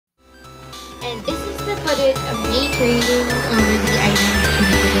And this is the footage of me trading over the items in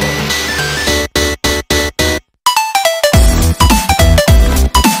the giveaway.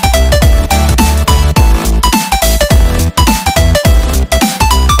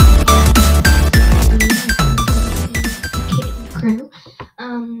 Crew.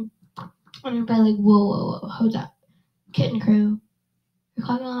 And you're probably like, whoa, hold up. Kitten Crew. You're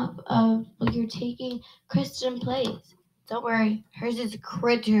calling off of, like, you're taking Kristen Plays. Don't worry, hers is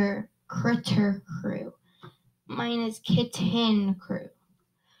Critter Crew. Mine is Kitten Crew.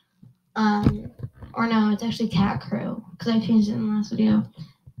 Or no, it's actually Cat Crew, because I changed it in the last video.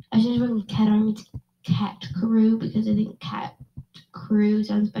 I changed it from Cat Army to Cat Crew, because I think Cat Crew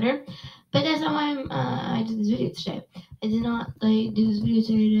sounds better. But that's not why I did this video today. I did not do this video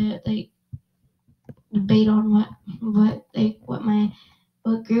today to debate on what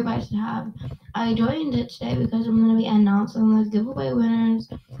group I should have. I joined it today because I'm going to be announcing the giveaway winners.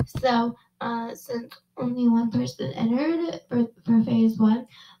 So since only one person entered for phase 1,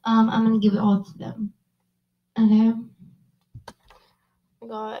 I'm going to give it all to them. Okay?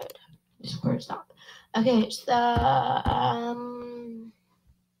 God, Discord stop. Okay, so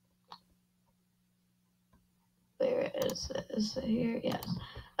where is this? Here, yes.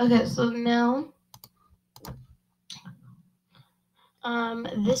 Okay, so now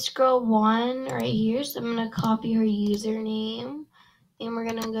this girl won right here, so I'm gonna copy her username, and we're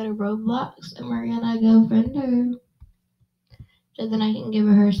gonna go to Roblox, and we're gonna go friend her, so then I can give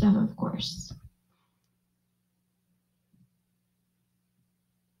her stuff, of course.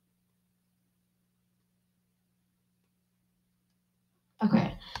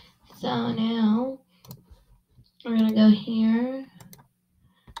 Okay, so now we're gonna go here,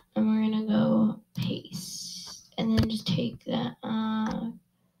 and we're gonna go paste, and then just take that.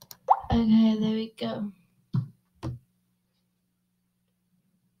 Okay, there we go.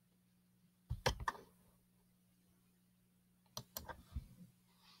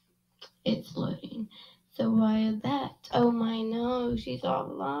 It's loading. So why is that? Oh my, no, she's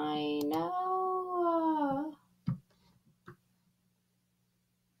offline. No.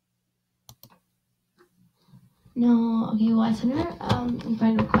 No, okay, well, I sent her a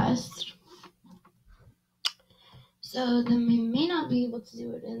friend request. So then we may not be able to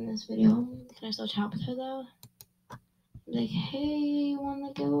do it in this video. Can I still chat with her though? Like, hey, you want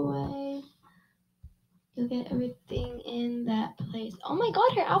the giveaway? You'll get everything in that place. Oh my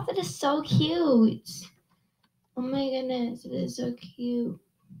god, her outfit is so cute. Oh my goodness, it is so cute.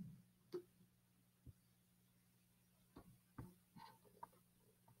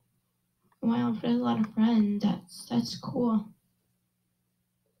 Wow, she has a lot of friends. That's cool.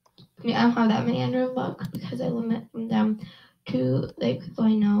 I mean, I don't have that many under Roblox because I limit them to people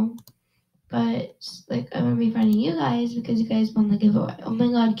I know. But I'm gonna be friending you guys because you guys won the giveaway. Oh my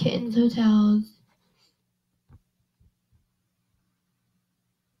god, Kittens Hotels.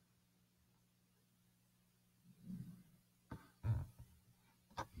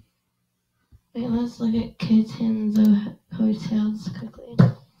 Wait, let's look at Kittens Hotels quickly.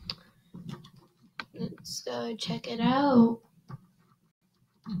 Let's go check it out.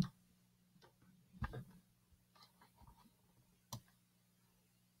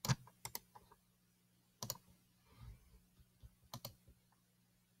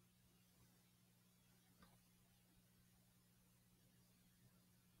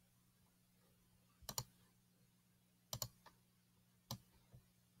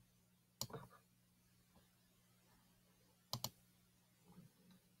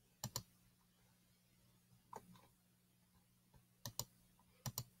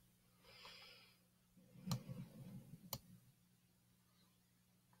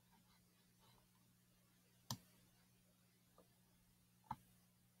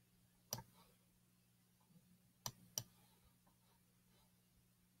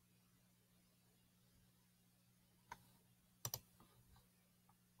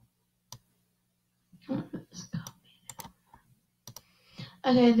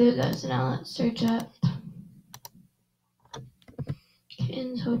 Okay, there we go. So now let's search up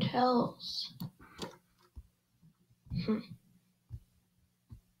Kittens Hotels.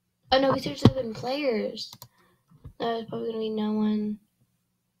 Oh no, we searched up in players. There's probably gonna be no one.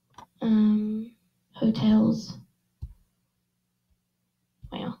 Hotels.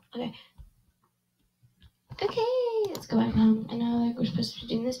 Wow. Okay. Okay, let's go back home. I know we're supposed to be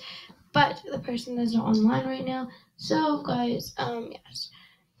doing this, but the person is not online right now. So guys, yes,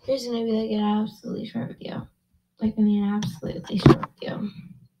 there's gonna be an absolutely short video. An absolutely short video.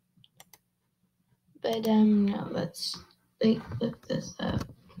 But now let's look this up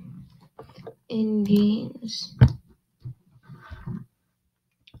in games.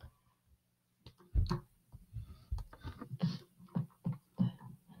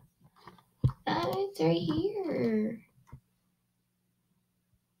 it's right here.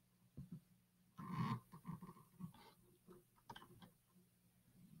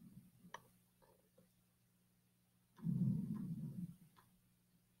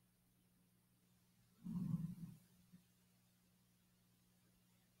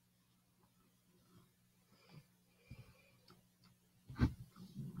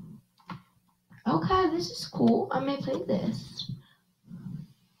 Okay, this is cool. I may play this.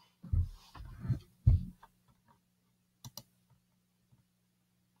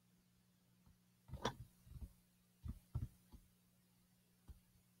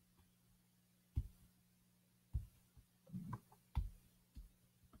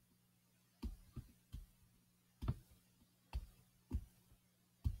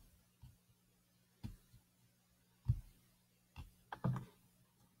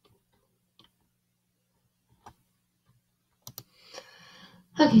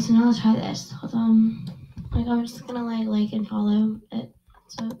 Okay, so now let's try this. Hold on. Like, I'm just gonna like and follow it.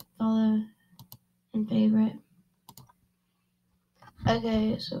 So follow and favorite.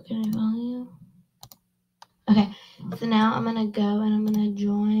 Okay, so can I follow you? Okay, so now I'm gonna go and I'm gonna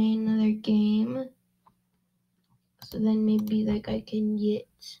join another game. So then maybe like I can get.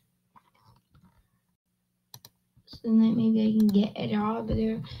 So then maybe I can get a job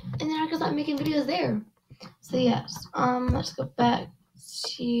there, and then I can start making videos there. So yes, let's go back to.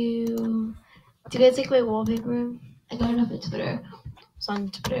 Do you guys like my wallpaper? I got it off of Twitter. It's on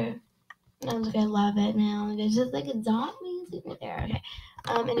Twitter. And I was like, I love it now. There's just like a dot music right there.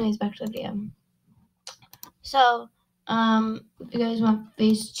 Okay. Anyways, back to the video. So, if you guys want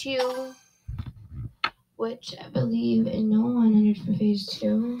phase 2, which I believe no one entered for phase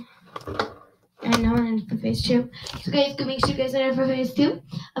 2. And no one entered for phase 2. So guys, go make sure you guys enter for phase 2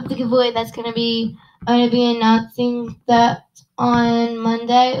 of the giveaway. That's gonna be announcing that on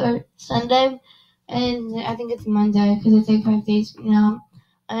Monday or Sunday. And I think it's Monday because it's like 5 days from now.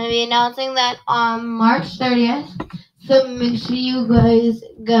 I'm going to be announcing that on March 30th. So make sure you guys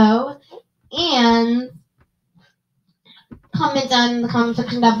go and comment down in the comment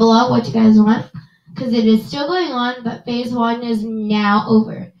section down below what you guys want. Because it is still going on, but phase 1 is now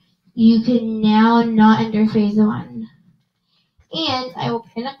over. You can now not enter phase 1. And I will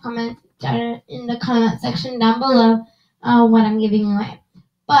pin a comment down in the comment section down below what I'm giving away.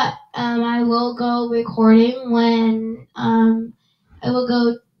 But I will go recording when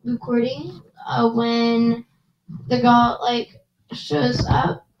when the girl like shows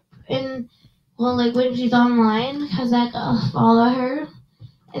up and when she's online, because like I'll follow her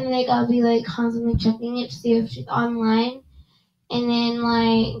and like I'll be like constantly checking it to see if she's online, and then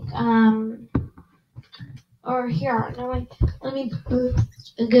or here, no, let me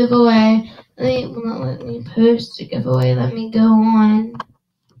post a giveaway. Let me post a giveaway. Let me go on.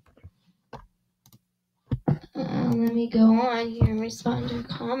 Let me go on here and respond to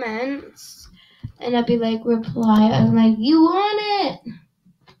comments. And I'll be like, reply. I'm like, you want it.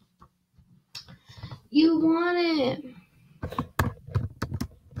 You want it.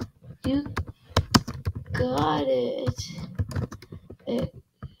 You got it.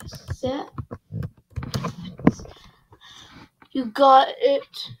 Accept. You got it.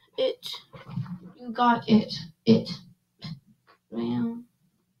 You got it. Man.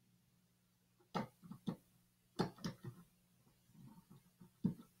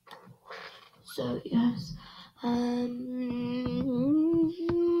 So yes.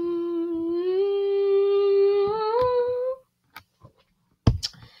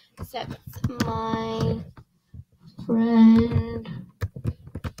 Accept my friend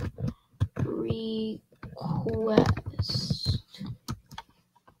request.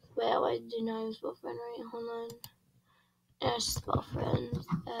 Well, I did not spell friend right. Hold on. I spell friends.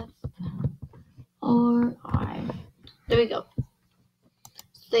 F-R-I. There we go.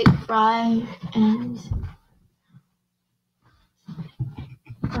 Steak fry and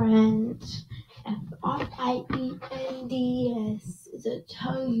friends. F-R-I-E-N-D-S. That's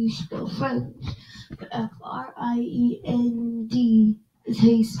how you spell friends. F-R-I-E-N-D is how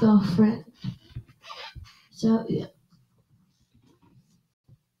you spell friends. So yeah.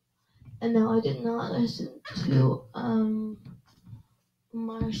 And no, I did not listen to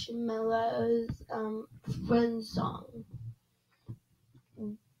Marshmallow's Friends song.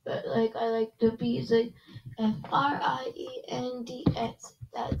 But like I like the beats like F-R-I-E-N-D-S.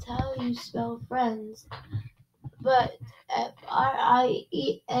 That's how you spell friends. But F-R-I-E-N-D,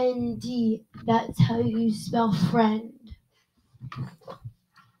 that's how you spell friend.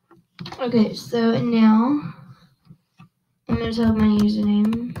 Okay, so now I'm gonna tell my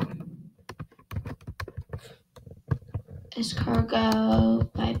username.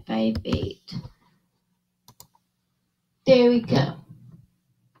 Escargo558. There we go.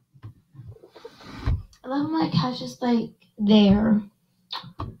 I love my cat's just like there,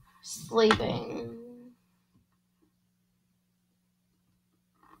 sleeping.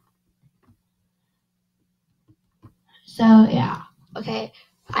 So yeah, okay.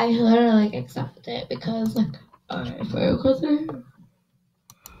 I literally like accepted it because like alright, very closer.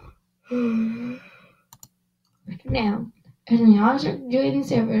 Now, as y'all start doing the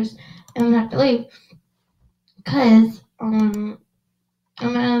servers, I'm gonna have to leave because I'm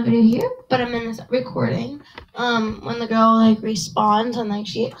gonna have a video here, but I'm gonna start recording when the girl like respawns and like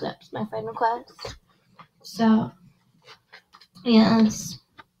she accepts my friend request. So yes.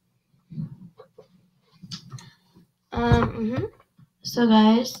 So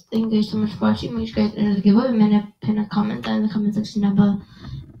guys, thank you so much for watching. Make sure you guys enter the giveaway. I'm gonna pin a comment down in the comment section down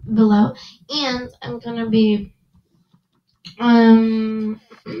below. And I'm gonna be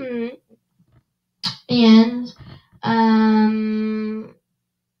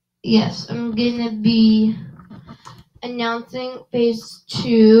yes, I'm gonna be announcing phase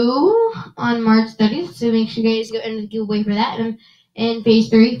 2 on March 30th. So make sure you guys go enter the giveaway for that. And phase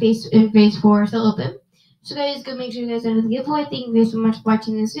 3, phase 4 are still open. So guys, go make sure you guys enter the giveaway. Thank you guys so much for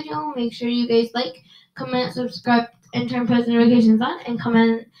watching this video. Make sure you guys like, comment, subscribe, and turn post notifications on, and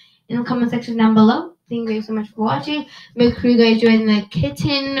comment in the comment section down below. Thank you guys so much for watching. Make sure you guys join the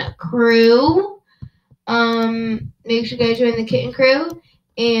kitten crew. Make sure you guys join the kitten crew,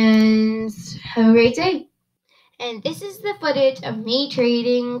 and have a great day. And this is the footage of me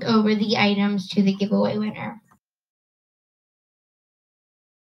trading over the items to the giveaway winner.